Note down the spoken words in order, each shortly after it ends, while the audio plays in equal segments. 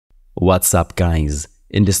What's up guys?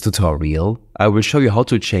 In this tutorial, I will show you how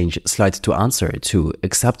to change slide to answer to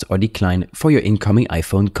accept or decline for your incoming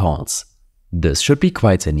iPhone calls. This should be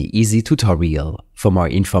quite an easy tutorial. For more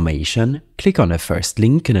information, click on the first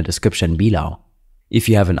link in the description below. If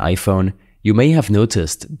you have an iPhone, you may have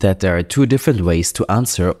noticed that there are two different ways to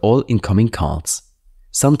answer all incoming calls.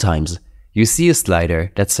 Sometimes you see a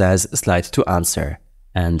slider that says slide to answer,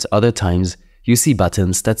 and other times you see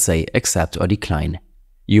buttons that say accept or decline.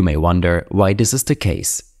 You may wonder why this is the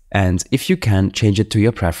case, and if you can change it to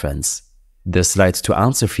your preference. The slide to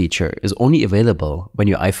answer feature is only available when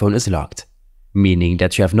your iPhone is locked, meaning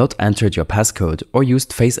that you have not entered your passcode or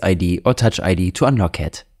used Face ID or Touch ID to unlock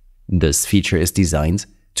it. This feature is designed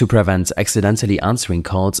to prevent accidentally answering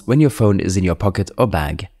calls when your phone is in your pocket or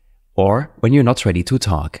bag, or when you're not ready to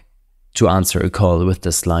talk. To answer a call with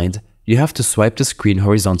the slide, you have to swipe the screen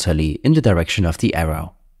horizontally in the direction of the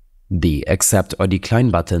arrow. The accept or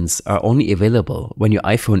decline buttons are only available when your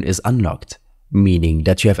iPhone is unlocked, meaning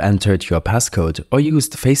that you have entered your passcode or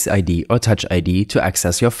used Face ID or Touch ID to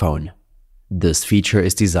access your phone. This feature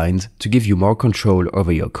is designed to give you more control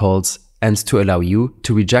over your calls and to allow you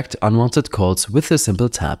to reject unwanted calls with a simple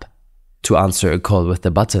tap. To answer a call with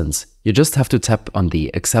the buttons, you just have to tap on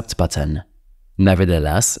the accept button.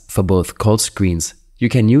 Nevertheless, for both call screens, you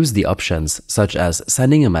can use the options such as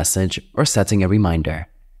sending a message or setting a reminder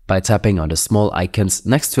by tapping on the small icons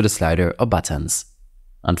next to the slider or buttons.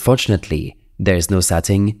 Unfortunately, there is no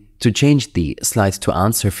setting to change the slide to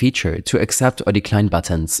answer feature to accept or decline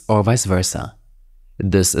buttons or vice versa.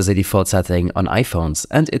 This is a default setting on iPhones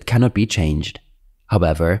and it cannot be changed.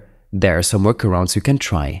 However, there are some workarounds you can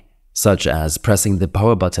try, such as pressing the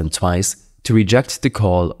power button twice to reject the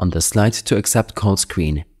call on the slide to accept call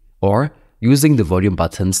screen, or using the volume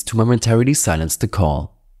buttons to momentarily silence the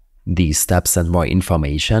call. These steps and more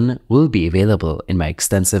information will be available in my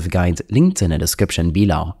extensive guide linked in the description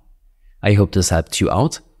below. I hope this helped you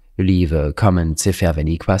out. Leave a comment if you have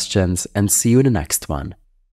any questions and see you in the next one.